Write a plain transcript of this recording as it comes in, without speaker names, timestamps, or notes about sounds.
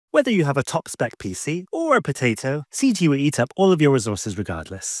Whether you have a top-spec PC or a potato, CG will eat up all of your resources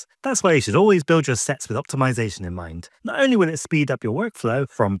regardless. That's why you should always build your sets with optimization in mind. Not only will it speed up your workflow,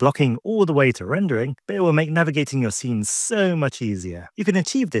 from blocking all the way to rendering, but it will make navigating your scenes so much easier. You can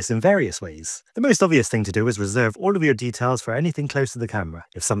achieve this in various ways. The most obvious thing to do is reserve all of your details for anything close to the camera.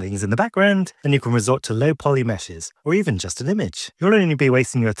 If something's in the background, then you can resort to low poly meshes, or even just an image. You'll only be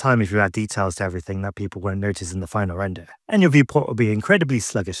wasting your time if you add details to everything that people won't notice in the final render. And your viewport will be incredibly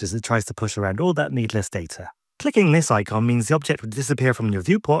sluggish as it tries to push around all that needless data. Clicking this icon means the object will disappear from your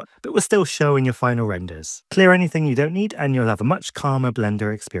viewport, but will still show in your final renders. Clear anything you don't need, and you'll have a much calmer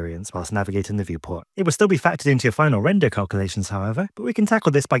Blender experience whilst navigating the viewport. It will still be factored into your final render calculations, however, but we can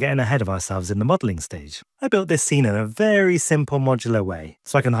tackle this by getting ahead of ourselves in the modeling stage. I built this scene in a very simple modular way,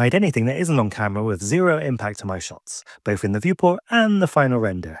 so I can hide anything that isn't on camera with zero impact on my shots, both in the viewport and the final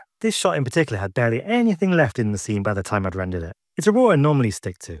render. This shot in particular had barely anything left in the scene by the time I'd rendered it. It's a rule I normally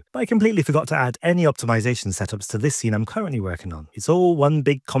stick to, but I completely forgot to add any optimization setups to this scene I'm currently working on. It's all one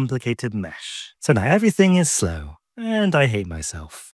big complicated mesh. So now everything is slow, and I hate myself.